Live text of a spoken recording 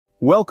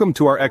Welcome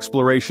to our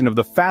exploration of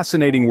the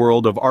fascinating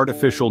world of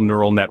artificial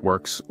neural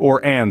networks, or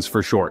ANNs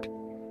for short.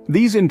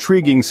 These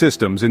intriguing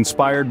systems,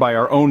 inspired by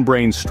our own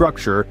brain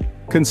structure,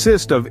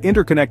 consist of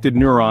interconnected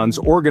neurons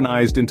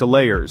organized into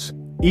layers.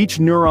 Each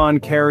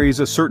neuron carries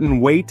a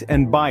certain weight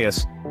and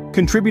bias,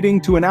 contributing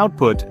to an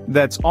output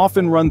that's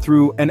often run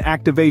through an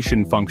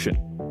activation function.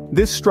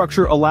 This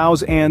structure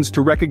allows ANNs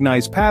to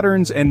recognize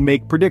patterns and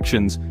make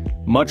predictions,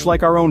 much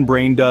like our own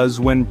brain does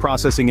when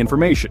processing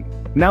information.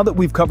 Now that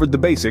we've covered the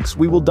basics,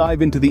 we will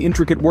dive into the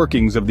intricate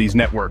workings of these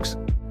networks.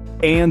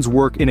 ANNs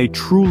work in a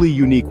truly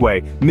unique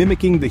way,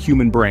 mimicking the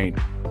human brain.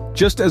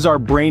 Just as our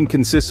brain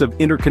consists of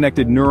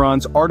interconnected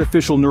neurons,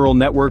 artificial neural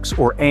networks,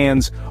 or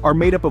ANNs, are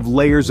made up of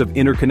layers of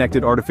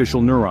interconnected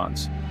artificial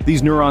neurons.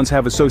 These neurons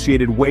have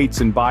associated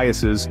weights and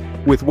biases,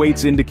 with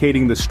weights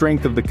indicating the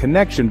strength of the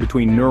connection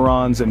between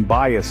neurons and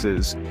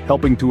biases,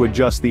 helping to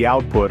adjust the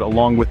output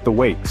along with the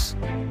weights.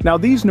 Now,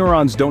 these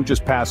neurons don't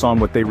just pass on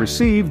what they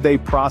receive, they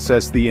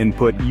process the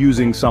input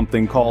using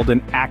something called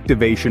an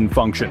activation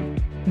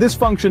function. This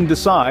function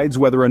decides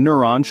whether a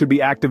neuron should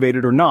be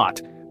activated or not,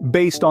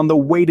 based on the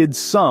weighted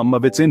sum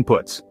of its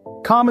inputs.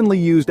 Commonly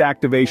used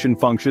activation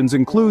functions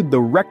include the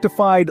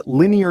rectified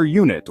linear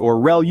unit, or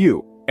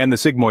ReLU, and the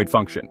sigmoid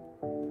function.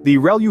 The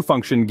ReLU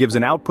function gives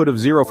an output of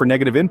 0 for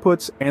negative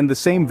inputs and the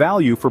same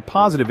value for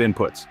positive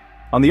inputs.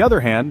 On the other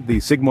hand, the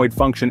sigmoid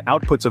function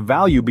outputs a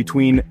value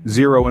between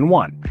 0 and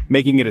 1,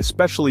 making it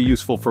especially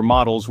useful for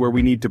models where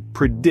we need to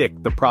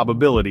predict the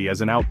probability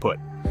as an output.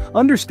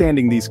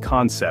 Understanding these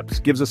concepts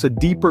gives us a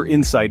deeper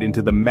insight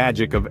into the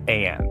magic of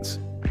ANNs.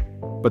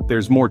 But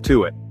there's more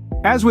to it.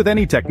 As with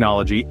any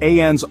technology,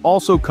 ANNs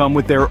also come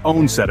with their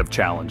own set of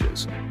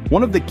challenges.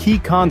 One of the key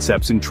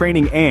concepts in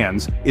training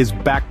ANNs is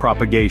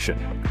backpropagation.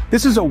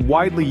 This is a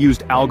widely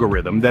used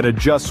algorithm that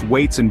adjusts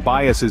weights and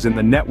biases in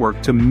the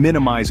network to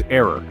minimize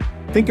error.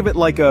 Think of it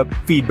like a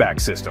feedback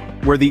system,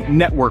 where the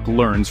network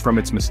learns from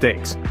its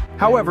mistakes.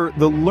 However,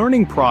 the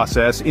learning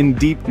process in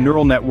deep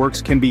neural networks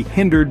can be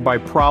hindered by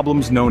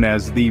problems known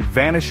as the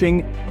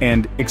vanishing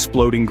and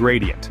exploding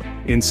gradient.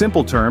 In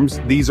simple terms,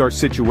 these are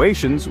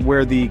situations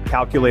where the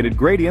calculated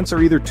gradients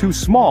are either too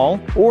small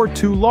or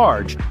too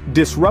large,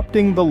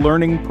 disrupting the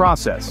learning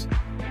process.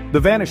 The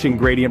vanishing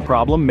gradient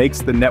problem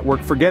makes the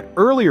network forget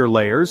earlier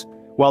layers,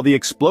 while the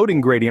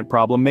exploding gradient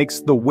problem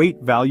makes the weight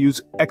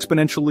values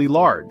exponentially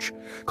large,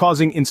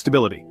 causing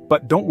instability.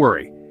 But don't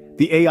worry,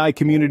 the AI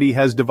community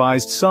has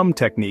devised some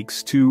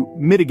techniques to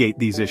mitigate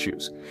these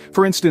issues.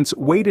 For instance,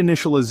 weight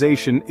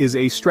initialization is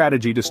a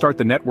strategy to start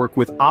the network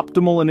with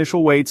optimal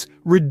initial weights,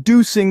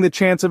 reducing the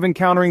chance of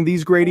encountering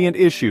these gradient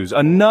issues.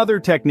 Another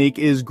technique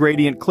is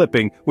gradient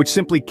clipping, which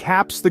simply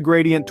caps the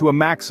gradient to a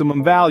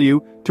maximum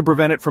value to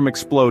prevent it from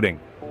exploding.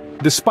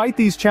 Despite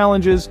these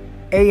challenges,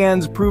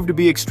 ANNs prove to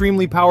be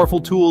extremely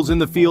powerful tools in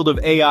the field of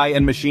AI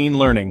and machine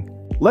learning.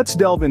 Let's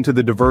delve into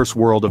the diverse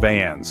world of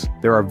ANNs.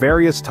 There are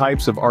various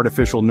types of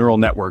artificial neural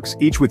networks,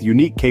 each with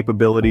unique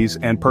capabilities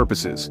and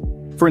purposes.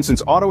 For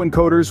instance,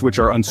 autoencoders, which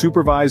are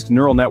unsupervised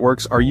neural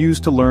networks, are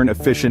used to learn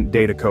efficient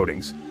data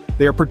codings.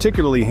 They are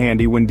particularly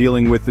handy when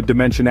dealing with the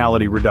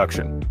dimensionality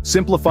reduction,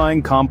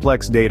 simplifying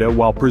complex data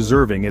while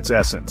preserving its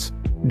essence.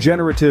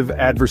 Generative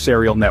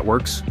Adversarial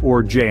Networks,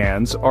 or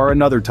GANs, are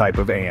another type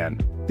of ANN.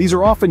 These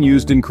are often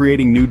used in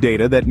creating new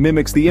data that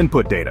mimics the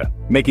input data,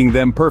 making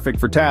them perfect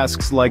for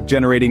tasks like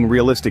generating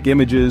realistic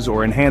images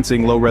or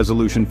enhancing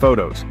low-resolution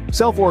photos.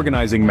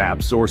 Self-organizing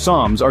maps, or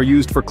SOMs, are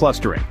used for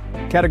clustering,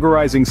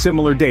 categorizing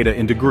similar data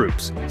into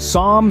groups.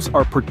 SOMs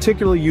are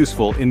particularly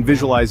useful in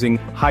visualizing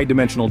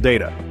high-dimensional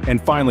data. And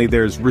finally,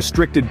 there's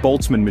restricted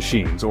Boltzmann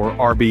machines, or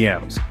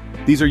RBMs.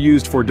 These are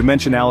used for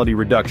dimensionality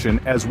reduction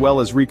as well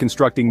as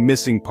reconstructing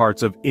missing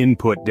parts of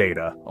input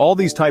data. All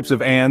these types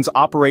of ANNs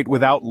operate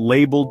without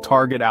labeled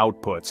target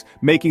outputs,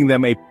 making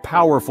them a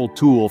powerful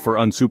tool for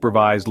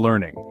unsupervised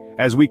learning.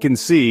 As we can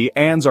see,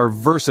 ANNs are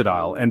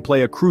versatile and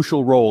play a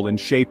crucial role in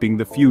shaping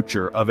the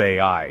future of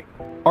AI.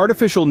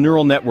 Artificial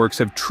neural networks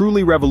have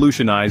truly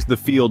revolutionized the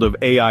field of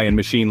AI and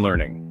machine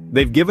learning.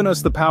 They've given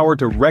us the power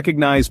to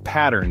recognize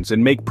patterns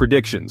and make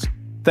predictions,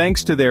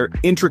 thanks to their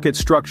intricate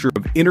structure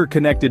of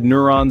interconnected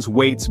neurons,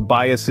 weights,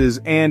 biases,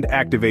 and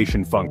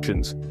activation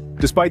functions.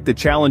 Despite the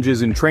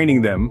challenges in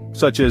training them,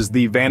 such as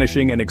the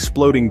vanishing and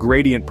exploding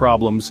gradient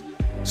problems,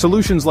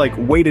 solutions like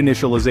weight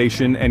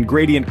initialization and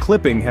gradient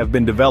clipping have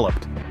been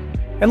developed.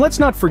 And let's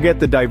not forget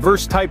the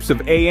diverse types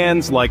of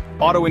ANNs like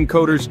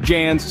autoencoders,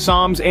 GANs,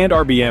 SOMs, and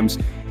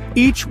RBMs,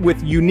 each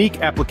with unique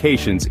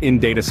applications in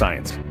data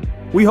science.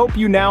 We hope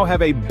you now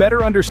have a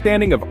better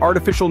understanding of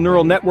artificial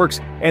neural networks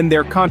and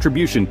their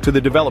contribution to the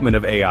development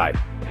of AI.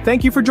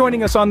 Thank you for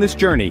joining us on this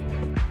journey.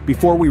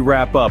 Before we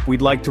wrap up,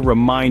 we'd like to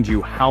remind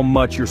you how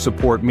much your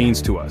support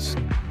means to us.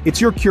 It's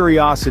your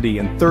curiosity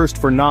and thirst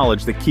for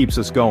knowledge that keeps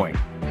us going.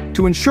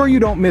 To ensure you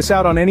don't miss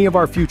out on any of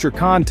our future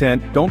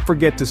content, don't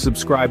forget to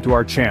subscribe to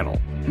our channel.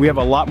 We have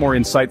a lot more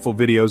insightful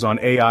videos on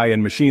AI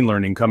and machine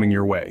learning coming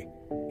your way.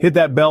 Hit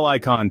that bell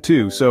icon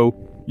too,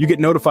 so you get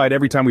notified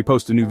every time we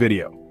post a new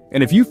video.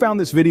 And if you found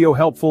this video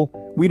helpful,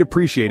 we'd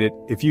appreciate it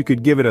if you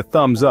could give it a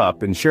thumbs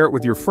up and share it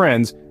with your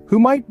friends who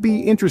might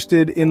be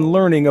interested in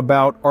learning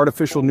about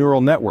artificial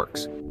neural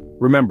networks.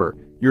 Remember,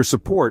 your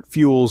support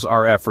fuels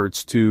our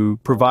efforts to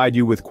provide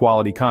you with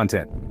quality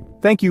content.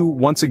 Thank you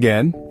once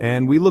again,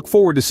 and we look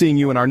forward to seeing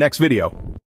you in our next video.